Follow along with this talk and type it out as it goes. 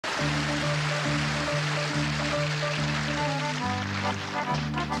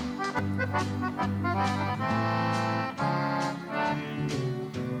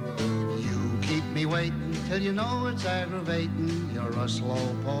till you know it's aggravatin'. You're a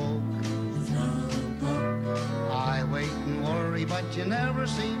slowpoke. I wait and worry, but you never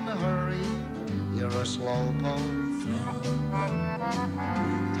seem to hurry. You're a slowpoke.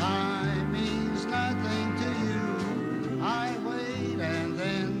 Time means nothing to you. I wait and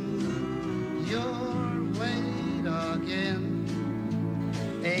then you're late again.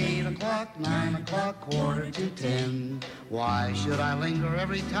 8 o'clock, 9 o'clock, 9:45. Why should I linger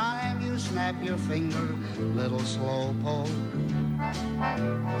every time you snap your finger, little slowpoke?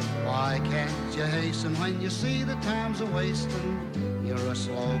 Why can't you hasten when you see the time's a-wastin'? You're a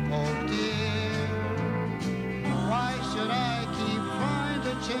slowpoke, dear. Why should I keep trying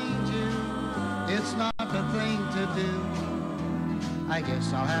to change you? It's not the thing to do. I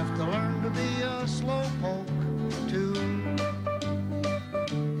guess I'll have to learn to be a slowpoke too.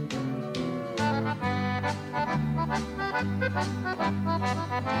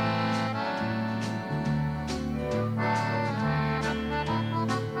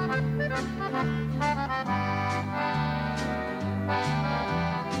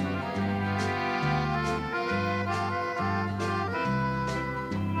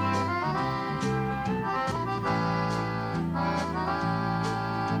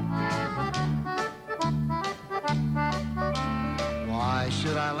 Why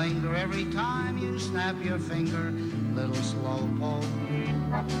should I linger every time you snap your finger, little slowpoke?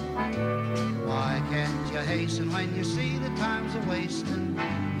 Why can't you hasten when you see the time's a-wastin'?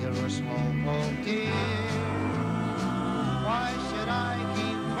 You're a slowpoke, dear. Why should I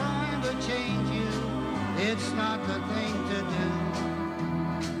keep trying to change you? It's not the thing to do.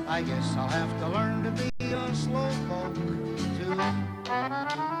 I guess I'll have to learn to be a slowpoke.